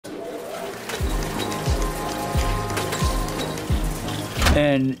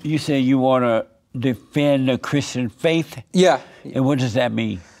And you say you want to defend the Christian faith? Yeah. And what does that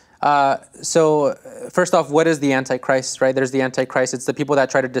mean? So first off, what is the Antichrist, right? There's the Antichrist. It's the people that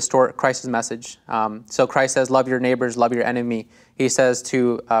try to distort Christ's message. So Christ says, love your neighbors, love your enemy. He says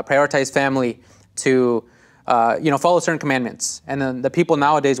to prioritize family, to follow certain commandments. And then the people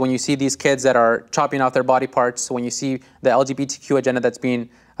nowadays, when you see these kids that are chopping off their body parts, when you see the LGBTQ agenda that's being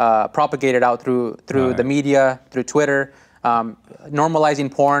propagated out through the media, through Twitter,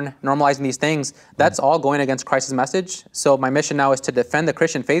 normalizing porn, normalizing these things, that's all going against Christ's message. So my mission now is to defend the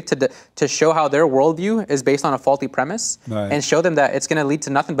Christian faith, to show how their worldview is based on a faulty premise, and show them that it's going to lead to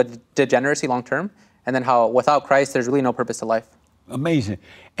nothing but degeneracy long term, and then how without Christ there's really no purpose to life. Amazing.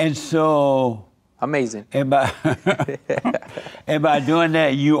 And so... Amazing. And by, and by doing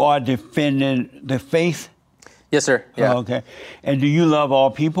that, you are defending the faith? Yes, sir. Yeah. Oh, okay. And do you love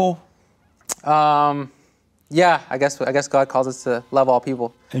all people? Yeah, I guess God calls us to love all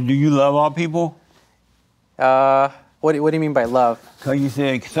people. And do you love all people? What do you mean by love? Because you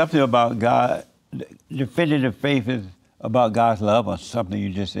said something about God. Defending the faith is about God's love, or something you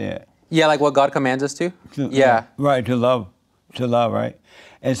just said. Yeah, like what God commands us to. Yeah. Right, to love, right?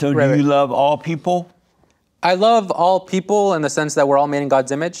 And so do you love all people? I love all people in the sense that we're all made in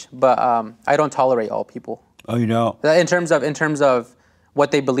God's image, but I don't tolerate all people. Oh, you don't? In terms of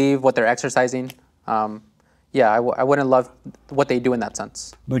what they believe, what they're exercising. Yeah, I wouldn't love what they do in that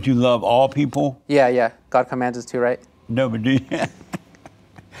sense. But you love all people? Yeah. God commands us to, right? No, but do you?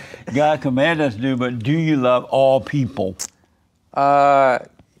 God commands us to, but do you love all people? I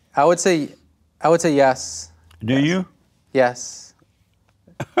would say yes. Do you? Yes.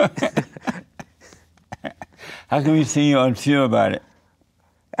 How come you seem unsure about it?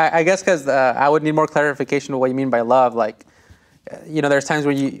 I guess because I would need more clarification of what you mean by love. Like, there's times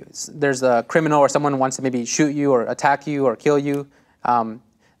where there's a criminal or someone wants to maybe shoot you or attack you or kill you.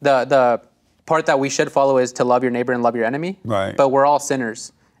 The part that we should follow is to love your neighbor and love your enemy. Right. But we're all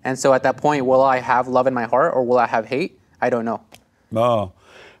sinners. And so at that point, will I have love in my heart or will I have hate? I don't know. Oh,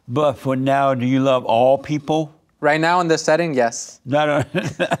 but for now, do you love all people? Right now in this setting, yes. No.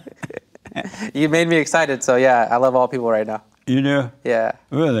 You made me excited, so yeah, I love all people right now. You do? Yeah.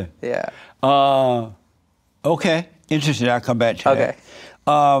 Really? Yeah. Okay. Interesting. I'll come back to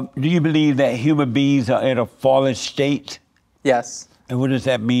that. Do you believe that human beings are in a fallen state? Yes. And what does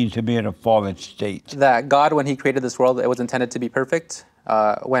that mean to be in a fallen state? That God, when he created this world, it was intended to be perfect.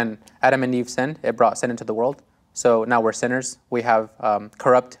 When Adam and Eve sinned, it brought sin into the world. So now we're sinners. We have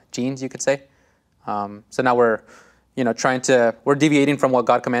corrupt genes, you could say. So now we're, we're deviating from what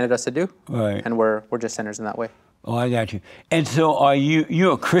God commanded us to do. Right. And we're just sinners in that way. Oh, I got you. And so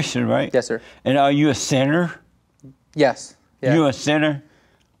you're a Christian, right? Yes, sir. And are you a sinner? Yes. Yeah. You're a sinner?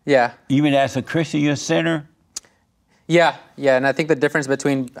 Yeah. Even as a Christian, you're a sinner? Yeah. And I think the difference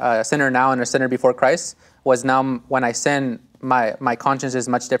between a sinner now and a sinner before Christ was now when I sin, my conscience is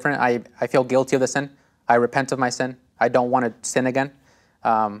much different. I feel guilty of the sin. I repent of my sin. I don't want to sin again.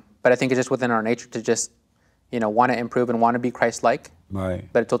 But I think it's just within our nature to just, want to improve and want to be Christ-like. Right.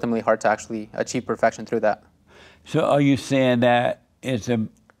 But it's ultimately hard to actually achieve perfection through that. So are you saying that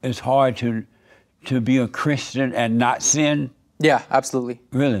it's hard to be a Christian and not sin? Yeah, absolutely.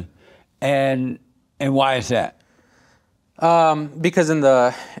 Really? And why is that? Because in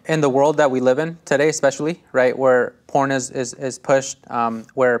the world that we live in today, especially, right, where porn is pushed,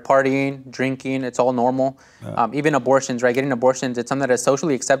 where partying, drinking, it's all normal. Even abortions, right? Getting abortions, it's something that is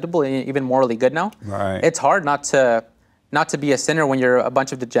socially acceptable and even morally good now. Right. It's hard not to be a sinner when you're a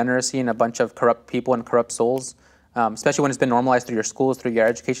bunch of degeneracy and a bunch of corrupt people and corrupt souls, especially when it's been normalized through your schools, through your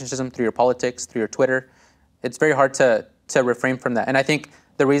education system, through your politics, through your Twitter. It's very hard to refrain from that. And I think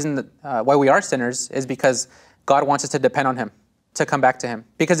the reason that, why we are sinners is because God wants us to depend on him, to come back to him.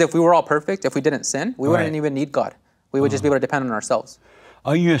 Because if we were all perfect, if we didn't sin, we wouldn't even need God. We would just be able to depend on ourselves.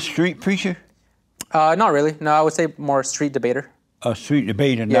 Are you a street preacher? Not really. No, I would say more street debater. A street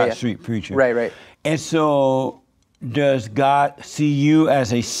debater, not street preacher. Right. And so does God see you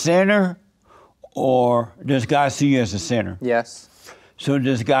as a sinner, or does God see you as a sinner? Yes. So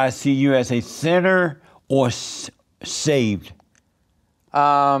does God see you as a sinner or saved?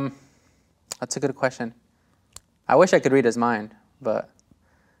 That's a good question. I wish I could read his mind, but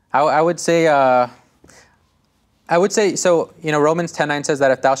I would say, so, Romans 10:9 says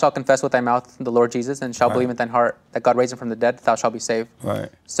that if thou shalt confess with thy mouth the Lord Jesus and shalt believe in thine heart that God raised him from the dead, thou shalt be saved. Right.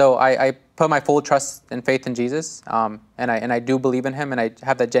 So I put my full trust and faith in Jesus, and I do believe in him, and I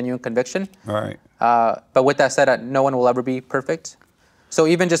have that genuine conviction. Right. But with that said, no one will ever be perfect. So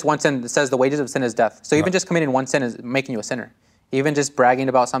even just one sin, it says the wages of sin is death. So even just committing one sin is making you a sinner. Even just bragging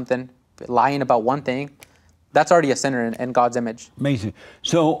about something, lying about one thing, That's already a sinner in God's image. Amazing.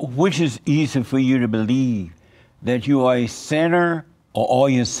 So which is easier for you to believe, that you are a sinner or all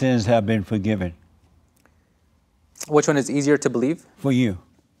your sins have been forgiven? Which one is easier to believe? For you.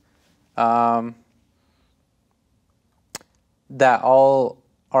 That all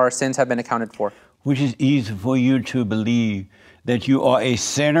our sins have been accounted for. Which is easier for you to believe, that you are a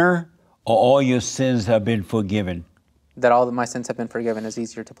sinner or all your sins have been forgiven? That all of my sins have been forgiven is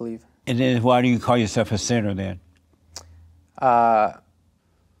easier to believe. And then why do you call yourself a sinner then?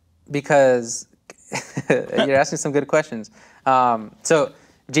 Because you're asking some good questions. So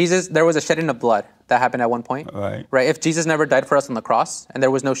Jesus, there was a shedding of blood that happened at one point. Right. Right. If Jesus never died for us on the cross and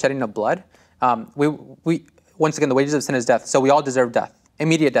there was no shedding of blood, we once again, the wages of sin is death. So we all deserve death,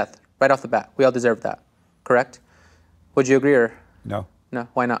 immediate death, right off the bat. We all deserve that. Correct? Would you agree or? No. No.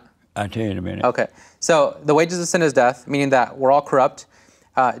 Why not? I'll tell you in a minute. Okay. So the wages of sin is death, meaning that we're all corrupt.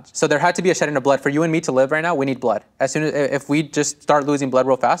 So there had to be a shedding of blood. For you and me to live right now, we need blood. As soon as, if we just start losing blood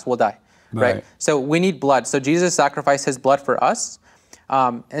real fast, we'll die. Right? So we need blood. So Jesus sacrificed his blood for us.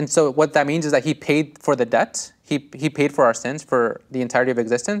 And so what that means is that he paid for the debt. He paid for our sins for the entirety of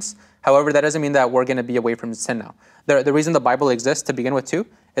existence. However, that doesn't mean that we're going to be away from sin now. The reason the Bible exists to begin with too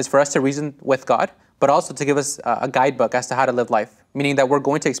is for us to reason with God, but also to give us a guidebook as to how to live life, meaning that we're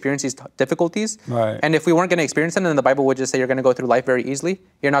going to experience these difficulties. Right. And if we weren't going to experience them, then the Bible would just say you're going to go through life very easily.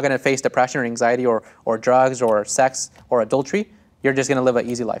 You're not going to face depression or anxiety or drugs or sex or adultery. You're just going to live an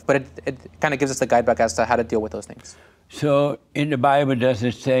easy life. But it kind of gives us a guidebook as to how to deal with those things. So in the Bible, does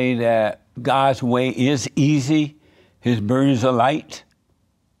it say that God's way is easy, his burdens are light?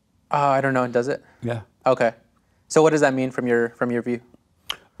 I don't know. Does it? Yeah. Okay. So what does that mean from your view?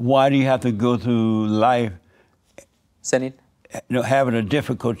 Why do you have to go through life Sinning? Having a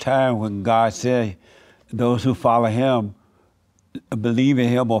difficult time when God said those who follow him, believe in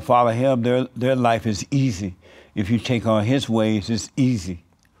him or follow him, their life is easy. If you take on his ways, it's easy.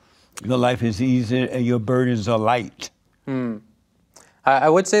 Your life is easy and your burdens are light. I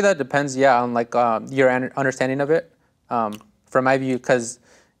would say that depends, on like your understanding of it. From my view, because...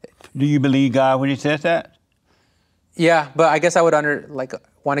 Do you believe God when he says that? Yeah, but I guess I would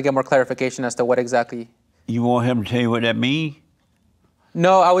want to get more clarification as to what exactly... You want him to tell you what that means?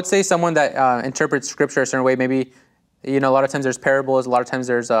 No, I would say someone that interprets scripture a certain way. Maybe, a lot of times there's parables, a lot of times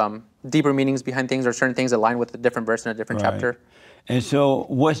there's deeper meanings behind things, or certain things align with a different verse in a different chapter. And so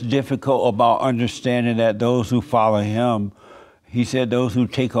what's difficult about understanding that those who follow him, he said, those who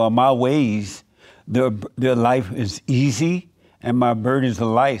take on my ways, their life is easy and my burdens are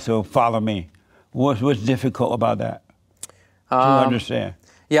light, so follow me. What's difficult about that to understand?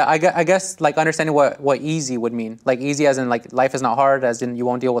 Yeah, I guess like understanding what easy would mean. Like easy as in like life is not hard, as in you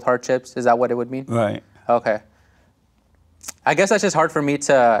won't deal with hardships. Is that what it would mean? Right. Okay. I guess that's just hard for me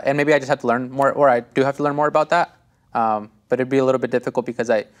to, and maybe I just have to learn more, or I do have to learn more about that. But it'd be a little bit difficult because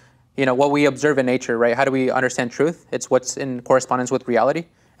what we observe in nature, right? How do we understand truth? It's what's in correspondence with reality.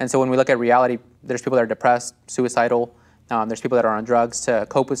 And so when we look at reality, there's people that are depressed, suicidal. There's people that are on drugs to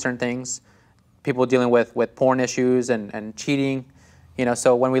cope with certain things. People dealing with porn issues and cheating.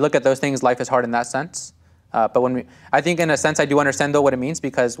 So when we look at those things, life is hard in that sense. But I think in a sense I do understand though what it means,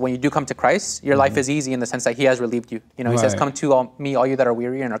 because when you do come to Christ, your life is easy in the sense that he has relieved you. He says, "Come to me, all you that are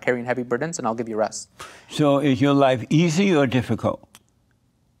weary and are carrying heavy burdens, and I'll give you rest." So is your life easy or difficult?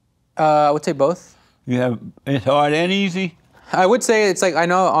 I would say both. It's hard and easy? I would say it's like, I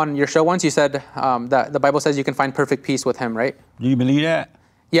know on your show once you said that the Bible says you can find perfect peace with him, right? Do you believe that?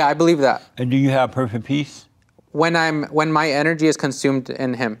 Yeah, I believe that. And do you have perfect peace? When my energy is consumed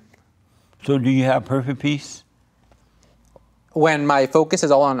in him. So do you have perfect peace? When my focus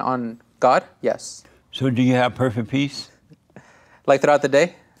is all on God, yes. So do you have perfect peace? Like throughout the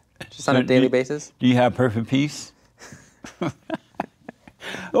day? Just on a daily basis? Do you have perfect peace?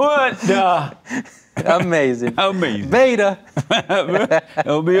 What the? Amazing. Amazing. Beta.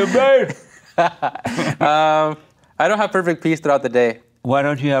 It'll be a beta. I don't have perfect peace throughout the day. Why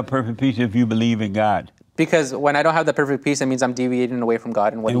don't you have perfect peace if you believe in God? Because when I don't have the perfect peace, it means I'm deviating away from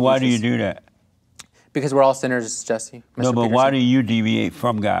God. And why do you do that? Because we're all sinners, Jesse. Mr. No, but Peterson. why do you deviate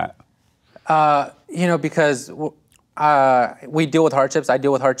from God? Because we deal with hardships. I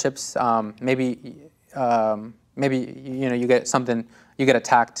deal with hardships. Maybe you get something, you get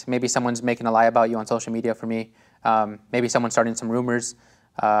attacked. Maybe someone's making a lie about you on social media for me. Maybe someone's starting some rumors.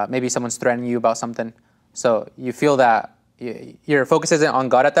 Maybe someone's threatening you about something. So you feel that your focus isn't on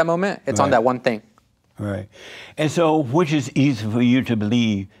God at that moment. It's on that one thing. Right. And so which is easier for you to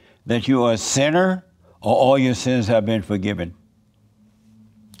believe, that you are a sinner or all your sins have been forgiven?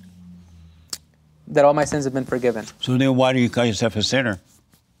 That all my sins have been forgiven. So then why do you call yourself a sinner?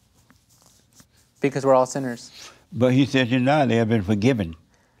 Because we're all sinners. But he said you're not. They have been forgiven.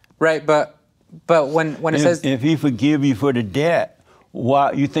 Right, but when it says... If he forgive you for the debt,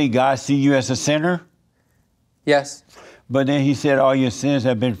 why you think God see you as a sinner? Yes. But then he said all your sins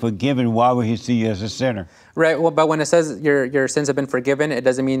have been forgiven. Why would he see you as a sinner? Right, well, but when it says your sins have been forgiven, it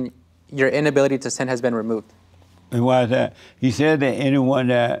doesn't mean your inability to sin has been removed. And why is that? He said that anyone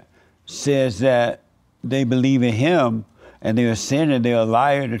that says that they believe in him and they're a sinner, they're a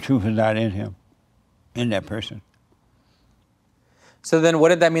liar, the truth is not in him, in that person. So then what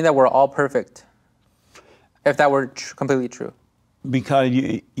did that mean that we're all perfect? If that were completely true? Because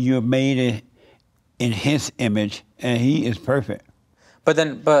you're made in his image and he is perfect.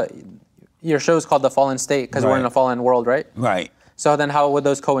 But your show is called The Fallen State because we're in a fallen world, right? Right. So then how would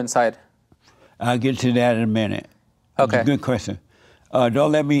those coincide? I'll get to that in a minute. Okay. Good question.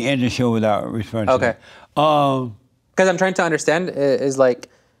 Don't let me end the show without responding to that. Okay. Because I'm trying to understand is like,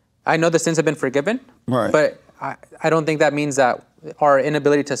 I know the sins have been forgiven, Right. but I don't think that means that our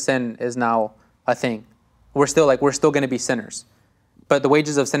inability to sin is now a thing. We're still going to be sinners. But the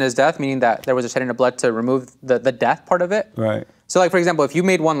wages of sin is death, meaning that there was a shedding of blood to remove the death part of it. Right. So like, for example, if you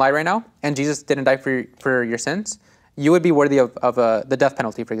made one lie right now and Jesus didn't die for your sins, you would be worthy of the death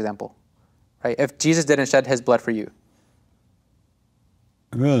penalty, for example. Right? If Jesus didn't shed his blood for you.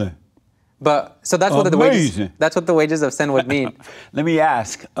 Really? But so that's what the wages of sin would mean. Let me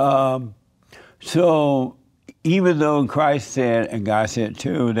ask. So even though Christ said, and God said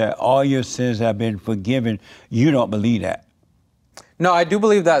too, that all your sins have been forgiven, you don't believe that? No, I do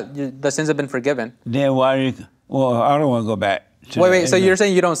believe that the sins have been forgiven. Then why do you, well, I don't want to go back to Wait, so you're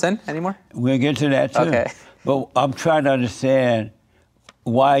saying you don't sin anymore? We'll get to that too. Okay. But I'm trying to understand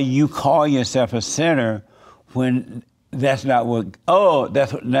why you call yourself a sinner when that's not what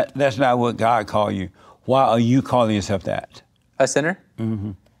God called you. Why are you calling yourself that? A sinner?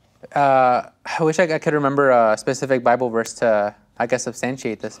 Mm-hmm. I wish I could remember a specific Bible verse to, I guess,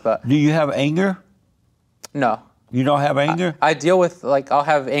 substantiate this, but... Do you have anger? No. You don't have anger? I deal with, I'll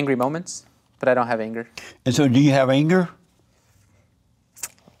have angry moments, but I don't have anger. And so do you have anger?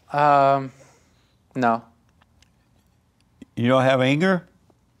 No. You don't have anger?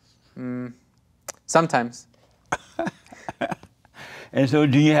 Sometimes. And so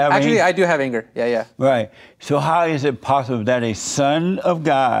do you have Actually, I do have anger. Yeah. Right. So how is it possible that a son of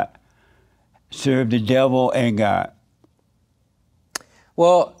God served the devil and God?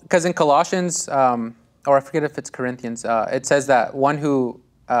 Well, because in Colossians, or I forget if it's Corinthians, it says that one will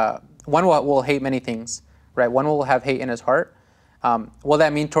hate many things, right? One will have hate in his heart. Will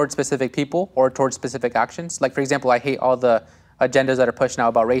that mean towards specific people or towards specific actions? Like, for example, I hate all the agendas that are pushed now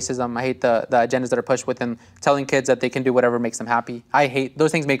about racism. I hate the agendas that are pushed within telling kids that they can do whatever makes them happy. I hate,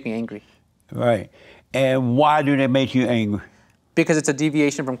 those things make me angry. Right. And why do they make you angry? Because it's a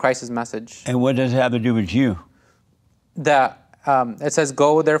deviation from Christ's message. And what does it have to do with you? That it says,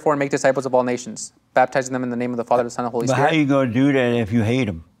 go therefore and make disciples of all nations, baptizing them in the name of the Father, the Son, and the Holy Spirit. But how are you going to do that if you hate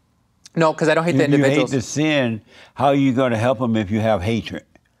them? No, because I don't hate the individuals. If you hate the sin, how are you going to help them if you have hatred?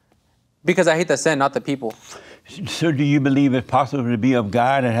 Because I hate the sin, not the people. So do you believe it's possible to be of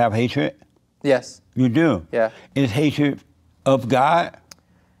God and have hatred? Yes. You do? Yeah. Is hatred of God?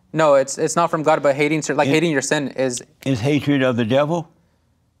 No, it's not from God, but hating your sin is... Is hatred of the devil?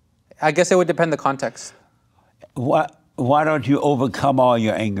 I guess it would depend the context. Why don't you overcome all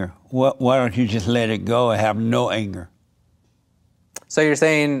your anger? Why don't you just let it go and have no anger? So you're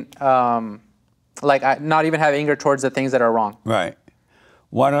saying, not even have anger towards the things that are wrong. Right.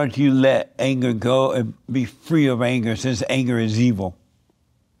 Why don't you let anger go and be free of anger, since anger is evil?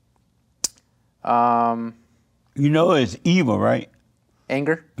 You know it's evil, right?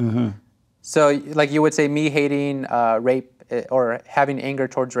 Anger? Mm-hmm. So you would say me hating rape or having anger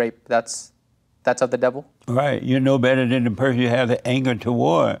towards rape, that's of the devil? Right. You're no better than the person you have the anger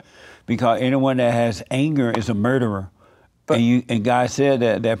toward, because anyone that has anger is a murderer. And God said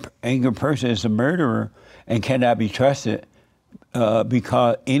that angry person is a murderer and cannot be trusted.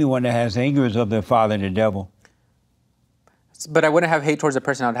 Because anyone that has anger is of their father, the devil. But I wouldn't have hate towards the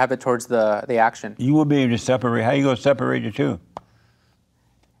person. I'd have it towards the action. You will be able to separate. How are you going to separate the two?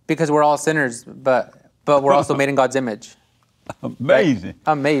 Because we're all sinners, but we're also made in God's image. Amazing. Right?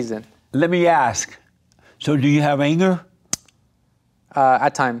 Amazing. Let me ask. So do you have anger?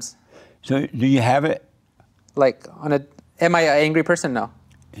 At times. So do you have it? Am I an angry person? No.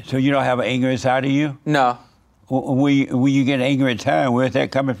 So you don't have anger inside of you? No. When you get angry at time, where's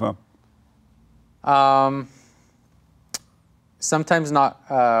that coming from? Sometimes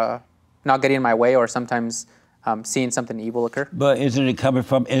not getting in my way, or sometimes seeing something evil occur. But isn't it coming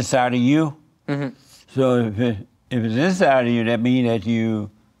from inside of you? Mm-hmm. So if it's inside of you, that means that you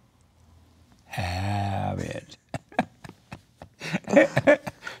have it.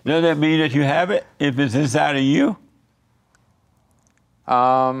 Does that mean that you have it if it's inside of you?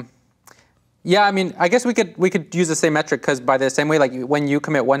 Yeah, I mean, I guess we could use the same metric, because by the same way, like when you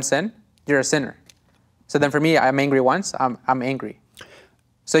commit one sin, you're a sinner. So then for me, I'm angry once, I'm angry.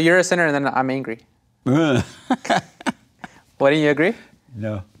 So you're a sinner and then I'm angry. Wouldn't you agree?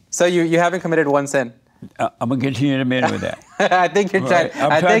 No. So you haven't committed one sin. I'm gonna get to you in a minute with that. I think you're trying.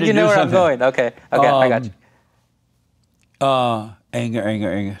 I'm I trying think to you know do where I'm something. going. Okay, I got you.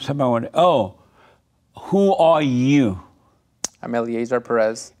 Anger. Somebody want. Who are you? I'm Eleazar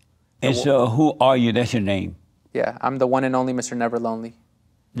Perez. And so, who are you? That's your name. Yeah, I'm the one and only Mr. Never Lonely.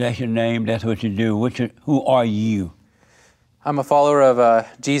 That's your name. That's what you do. Who are you? I'm a follower of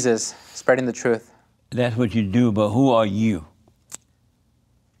Jesus, spreading the truth. That's what you do. But who are you?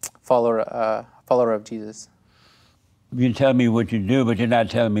 Follower of Jesus. You tell me what you do, but you're not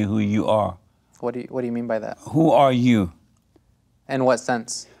telling me who you are. What do you mean by that? Who are you? In what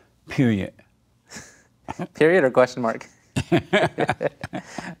sense? Period. Period or question mark?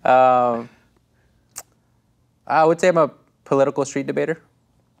 I would say I'm a political street debater.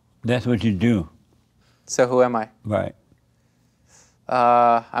 That's what you do. So who am I? Right.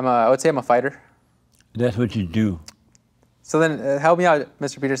 I would say I'm a fighter. That's what you do. So then help me out,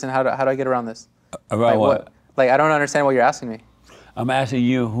 Mr. Peterson. How do I get around this? Around what? Like, I don't understand what you're asking me. I'm asking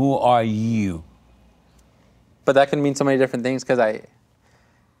you, who are you? But that can mean so many different things,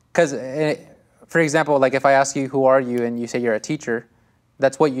 for example, like if I ask you, who are you, and you say you're a teacher,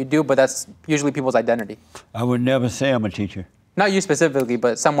 that's what you do, but that's usually people's identity. I would never say I'm a teacher. Not you specifically,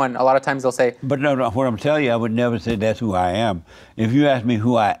 but someone, a lot of times they'll say. But no, what I'm telling you, I would never say that's who I am. If you ask me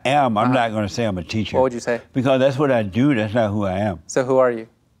who I am, I'm not going to say I'm a teacher. What would you say? Because that's what I do, that's not who I am. So who are you?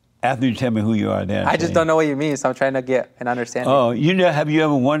 After you tell me who you are, then I just don't know what you mean, so I'm trying to get an understanding. Oh, have you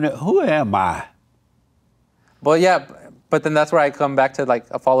ever wondered, who am I? Well, yeah, but then that's where I come back to like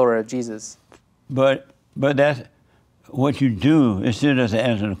a follower of Jesus. But that's what you do. It still doesn't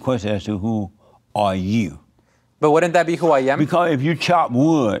answer the question as to who are you. But wouldn't that be who I am? Because if you chop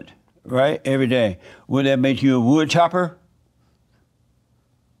wood, right, every day, would that make you a wood chopper?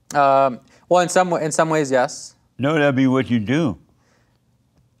 Well, in some ways, yes. No, that'd be what you do.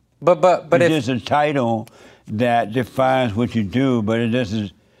 But it's just a title that defines what you do, but it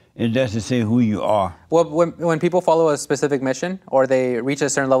doesn't say who you are. Well, when people follow a specific mission or they reach a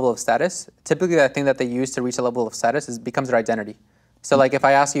certain level of status, typically that thing that they use to reach a level of status becomes their identity. So like if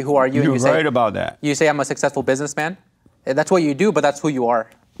I ask you, who are you? You're and right about that. You say, I'm a successful businessman. That's what you do, but that's who you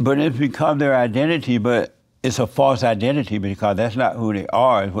are. But it's become their identity, but it's a false identity because that's not who they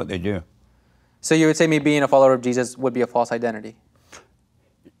are, it's what they do. So you would say me being a follower of Jesus would be a false identity?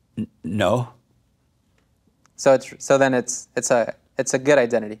 No. So then it's a good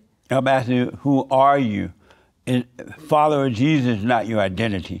identity. I'm asking you, who are you? Follower of Jesus is not your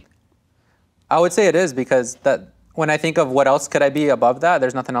identity. I would say it is, because when I think of what else could I be above that,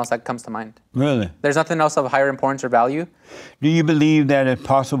 there's nothing else that comes to mind. Really? There's nothing else of higher importance or value. Do you believe that it's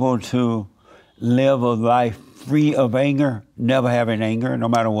possible to live a life free of anger, never having anger, no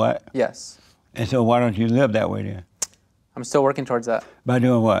matter what? Yes. And so why don't you live that way then? I'm still working towards that. By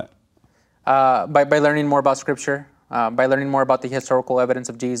doing what? By learning more about Scripture, by learning more about the historical evidence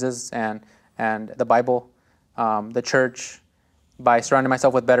of Jesus and the Bible, the church, by surrounding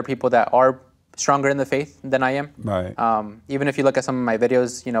myself with better people that are stronger in the faith than I am. Right. Even if you look at some of my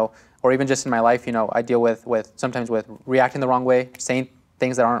videos, or even just in my life, I deal with sometimes with reacting the wrong way, saying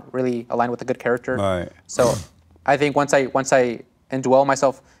things that aren't really aligned with a good character. Right. So I think once I indwell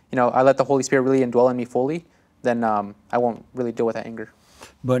myself, I let the Holy Spirit really indwell in me fully, then I won't really deal with that anger.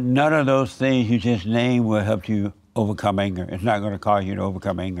 But none of those things you just named will help you overcome anger. It's not going to cause you to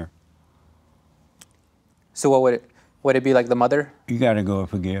overcome anger. So what would it be, like the mother? You got to go and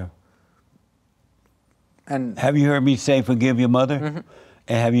forgive. And have you heard me say forgive your mother? Mm-hmm.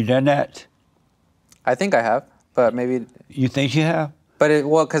 And have you done that? I think I have, but maybe. You think you have? But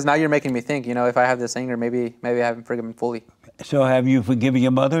because now you're making me think. If I have this anger, maybe I haven't forgiven fully. So have you forgiven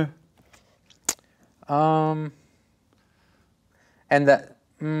your mother? And that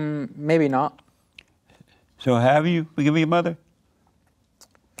maybe not. So have you forgiven your mother?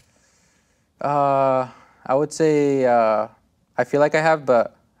 I would say I feel like I have,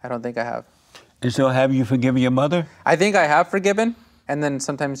 but I don't think I have. And so have you forgiven your mother? I think I have forgiven, and then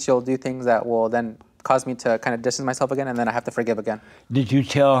sometimes she'll do things that will then cause me to kind of distance myself again, and then I have to forgive again. Did you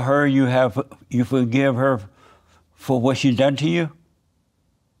tell her you forgive her for what she done to you?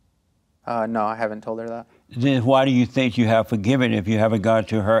 No, I haven't told her that. Then why do you think you have forgiven if you haven't gone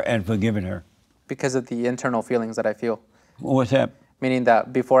to her and forgiven her? Because of the internal feelings that I feel. What's that? meaning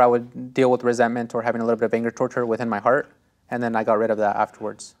that before I would deal with resentment or having a little bit of anger towards her within my heart, and then I got rid of that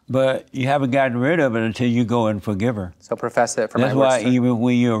afterwards. But you haven't gotten rid of it until you go and forgive her. So profess it for That's my why words. even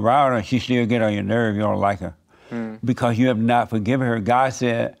when you're around her, she still get on your nerve. You don't like her. Because you have not forgiven her. God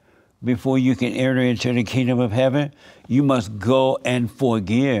said, before you can enter into the kingdom of heaven, you must go and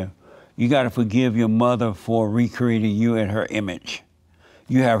forgive. You got to forgive your mother for recreating you in her image.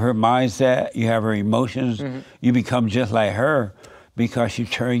 You have her mindset, you have her emotions, you become just like her because she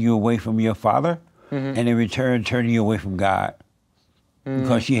turned you away from your father, and in return turning you away from God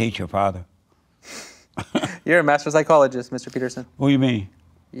because she hates your father. You're a master psychologist, Mr. Peterson. What do you mean?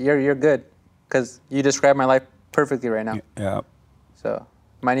 You're good, because you describe my life perfectly right now. Yeah. So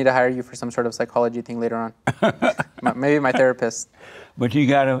might need to hire you for some sort of psychology thing later on. Maybe my therapist. But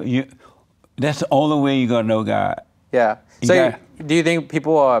that's the only way you're going to know God. Yeah. So do you think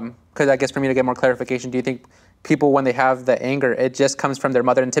people, because I guess for me to get more clarification, do you think people, when they have the anger, it just comes from their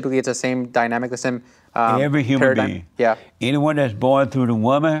mother, and typically it's the same dynamic, the same Every human paradigm? being. Yeah. Anyone that's born through the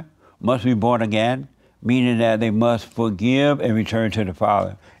woman must be born again, meaning that they must forgive and return to the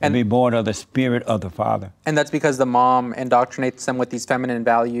Father and be born of the Spirit of the Father. And that's because the mom indoctrinates them with these feminine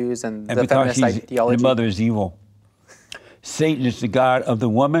values and the feminist ideology. The mother is evil. Satan is the god of the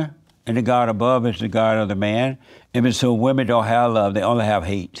woman, and the god above is the god of the man. And so women don't have love, they only have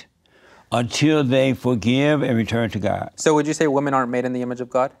hate until they forgive and return to God. So would you say women aren't made in the image of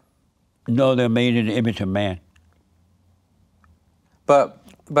God? No, they're made in the image of man. But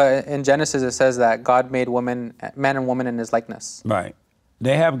in Genesis it says that God made man and woman in his likeness. Right.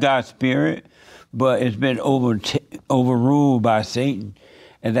 They have God's spirit, but it's been overruled by Satan.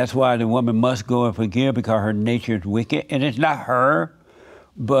 And that's why the woman must go and forgive, because her nature is wicked. And it's not her,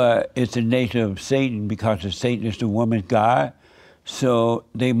 but it's the nature of Satan, because Satan is the woman's God. So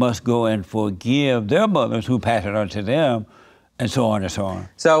they must go and forgive their mothers who pass it on to them, and so on and so on.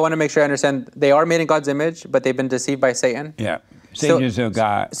 So I want to make sure I understand. They are made in God's image, but they've been deceived by Satan? Yeah. Satan is their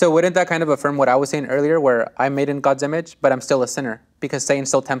God. So wouldn't that kind of affirm what I was saying earlier, where I'm made in God's image, but I'm still a sinner, because Satan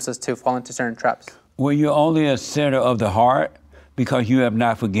still tempts us to fall into certain traps? Well, you're only a sinner of the heart because you have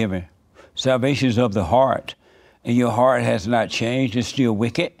not forgiven. Salvation is of the heart, and your heart has not changed. It's still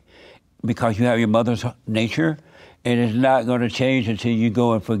wicked because you have your mother's nature, and it's not going to change until you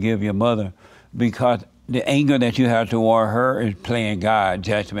go and forgive your mother, because the anger that you have toward her is playing God,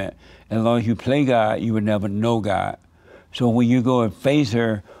 judgment. As long as you play God, you will never know God. So when you go and face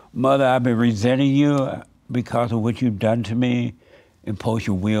her, Mother, I've been resenting you because of what you've done to me, impose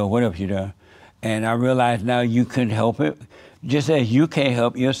your will, whatever you've done. And I realize now you couldn't help it. Just as you can't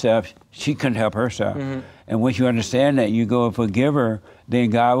help yourself, she couldn't help herself. And once you understand that, you go and forgive her, then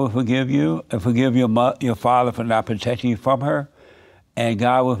God will forgive you and forgive your father for not protecting you from her. And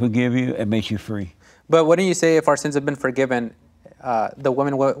God will forgive you and make you free. But wouldn't you say if our sins have been forgiven, the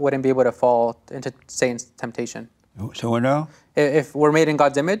woman wouldn't be able to fall into Satan's temptation? So we know? If we're made in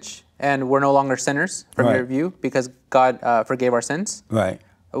God's image and we're no longer sinners from Right. your view because God forgave our sins, Right.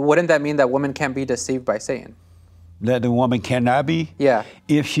 wouldn't that mean that women can't be deceived by Satan? That the woman cannot be? Yeah.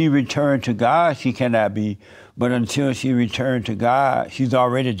 If she returned to God, she cannot be. But until she returned to God, she's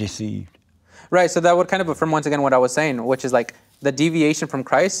already deceived. Right, so that would kind of affirm once again what I was saying, which is like the deviation from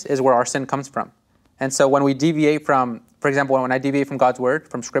Christ is where our sin comes from. And so when we deviate from, for example, when I deviate from God's word,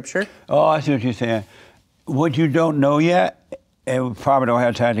 from Scripture. Oh, I see what you're saying. What you don't know yet, and we probably don't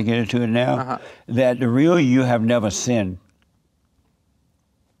have time to get into it now, that the real you have never sinned.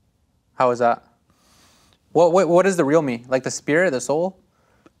 How is that? What is the real me? Like the spirit, the soul?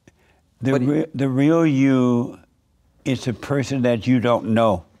 The real you is a person that you don't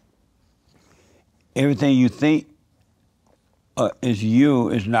know. Everything you think is you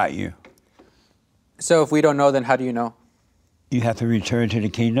is not you. So if we don't know, then how do you know? You have to return to the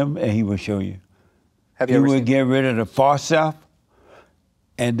kingdom, and He will show you. Have you He ever will seen? get rid of the false self,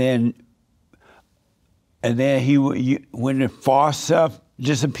 and then He will. When the false self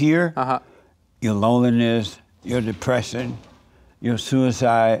disappear, your loneliness, your depression, your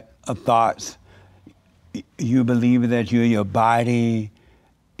suicide thoughts, you believe that you're your body,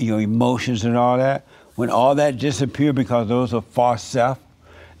 your emotions and all that. When all that disappear because those are false self,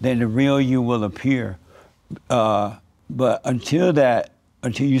 then the real you will appear. But until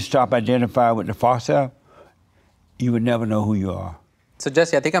you stop identifying with the false self, you would never know who you are. So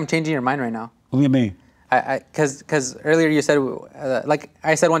Jesse, I think I'm changing your mind right now. What do you mean? Because earlier you said, like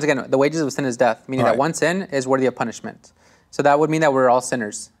I said once again, the wages of sin is death, meaning Right. that one sin is worthy of punishment. So that would mean that we're all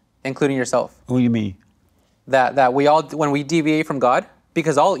sinners, including yourself. What do you mean? That we all, when we deviate from God,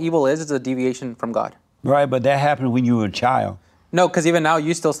 because all evil is a deviation from God. Right, but that happened when you were a child. No, because even now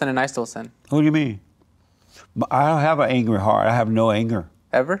you still sin and I still sin. What do you mean? But I don't have an angry heart. I have no anger.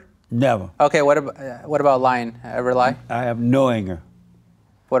 Ever? Never. Okay, what about lying? Ever lie? I have no anger.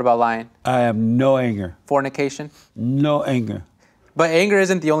 What about lying? I have no anger. Fornication? No anger. But anger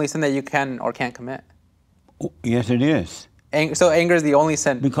isn't the only sin that you can or can't commit. Yes, it is. So anger is the only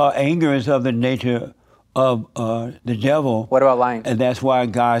sin. Because anger is of the nature of the devil. What about lying? And that's why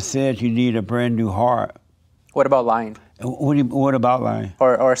God said you need a brand new heart. What about lying? What about lying?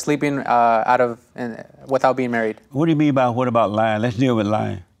 Or sleeping without being married? What do you mean by what about lying? Let's deal with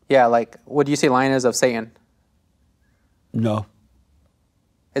lying. Yeah, like, would you say lying is of Satan? No.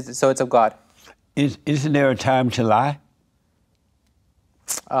 So it's of God? Isn't there a time to lie?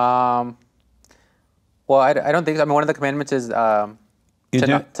 Well, I don't think so. I mean, one of the commandments is to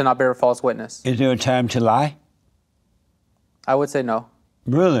not bear false witness. Is there a time to lie? I would say no.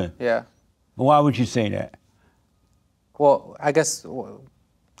 Really? Yeah. Why would you say that? Well, I guess,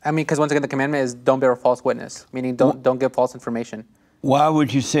 because once again, the commandment is don't bear false witness, meaning don't give false information. Why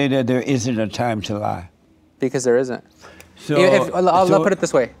would you say that there isn't a time to lie? Because there isn't. So, I'll put it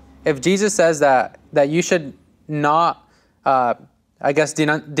this way. If Jesus says that you should not,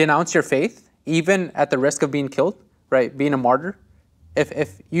 denounce your faith, even at the risk of being killed, right, being a martyr,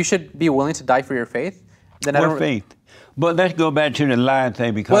 if you should be willing to die for your faith, then what faith? But let's go back to the lying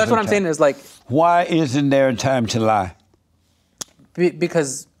thing. Because that's what I'm saying is like... Why isn't there a time to lie?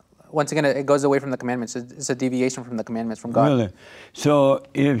 Because, once again, it goes away from the commandments. It's a deviation from the commandments from God. Really? So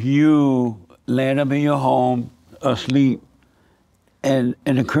if you land up in your home asleep and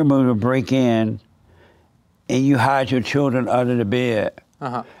a criminal break in and you hide your children under the bed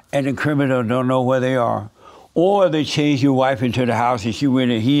and the criminal don't know where they are, or they change your wife into the house and she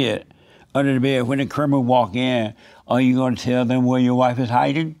went and hid under the bed, when the criminal walk in, are you going to tell them where your wife is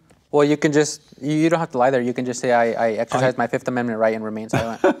hiding? Well, you can just, you don't have to lie there. You can just say, I exercise my Fifth Amendment right and remain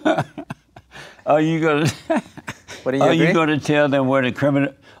silent. Are you going to... What do you Are agree? you going to tell them where the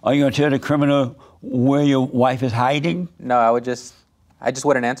criminal... Are you going to tell the criminal where your wife is hiding? No, I just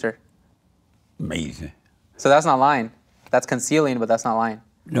wouldn't answer. Amazing. So that's not lying. That's concealing, but that's not lying.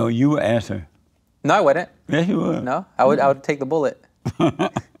 No, you would answer. No, I wouldn't. Yes, you would. No, I would take the bullet.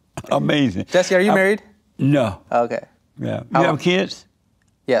 Amazing. Jesse, are you married? No. Okay. Yeah. You have kids?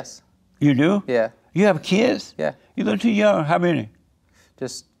 Yes. You do? Yeah. You have kids? Yeah. You look too young. How many?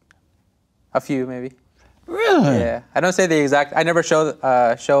 Just a few, maybe. Really? Yeah. I don't say the exact. I never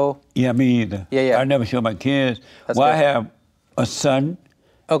show. Yeah, me either. Yeah. I never show my kids. That's well, good. I have a son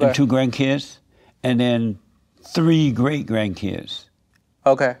and 2 grandkids, and then 3 great-grandkids.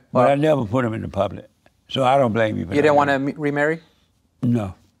 Okay. But I never put them in the public. So I don't blame you for that. You didn't want to remarry?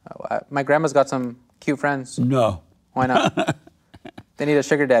 No. My grandma's got some cute friends. No. Why not? They need a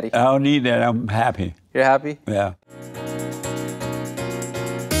sugar daddy. I don't need that. I'm happy. You're happy? Yeah.